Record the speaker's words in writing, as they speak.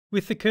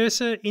With the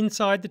cursor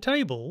inside the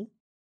table,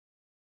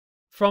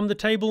 from the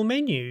table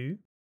menu,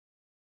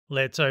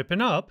 let's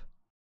open up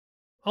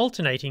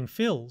Alternating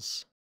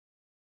Fills.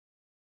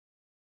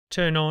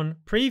 Turn on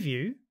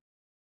Preview,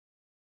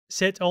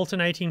 set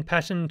Alternating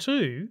Pattern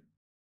to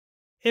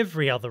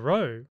Every Other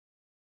Row.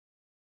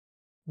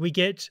 We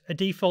get a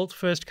default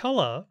first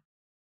colour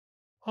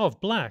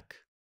of black.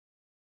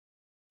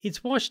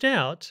 It's washed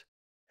out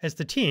as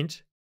the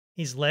tint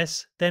is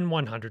less than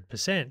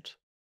 100%.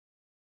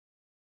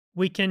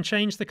 We can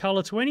change the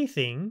colour to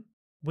anything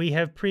we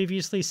have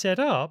previously set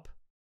up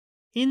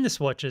in the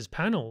Swatches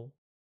panel.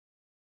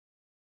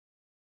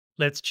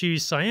 Let's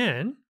choose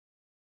cyan.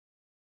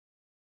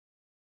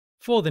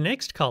 For the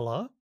next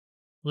colour,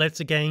 let's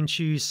again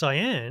choose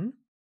cyan,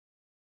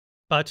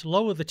 but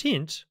lower the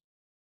tint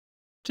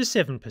to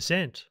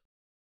 7%.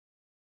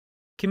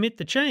 Commit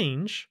the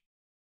change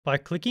by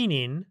clicking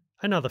in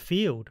another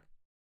field.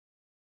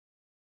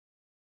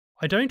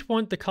 I don't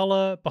want the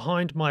colour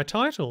behind my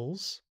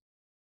titles,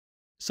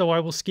 so I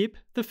will skip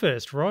the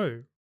first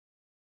row.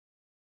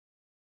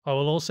 I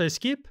will also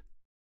skip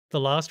the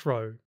last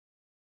row.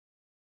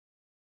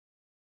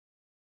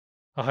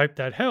 I hope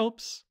that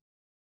helps.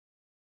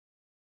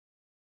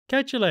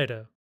 Catch you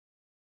later.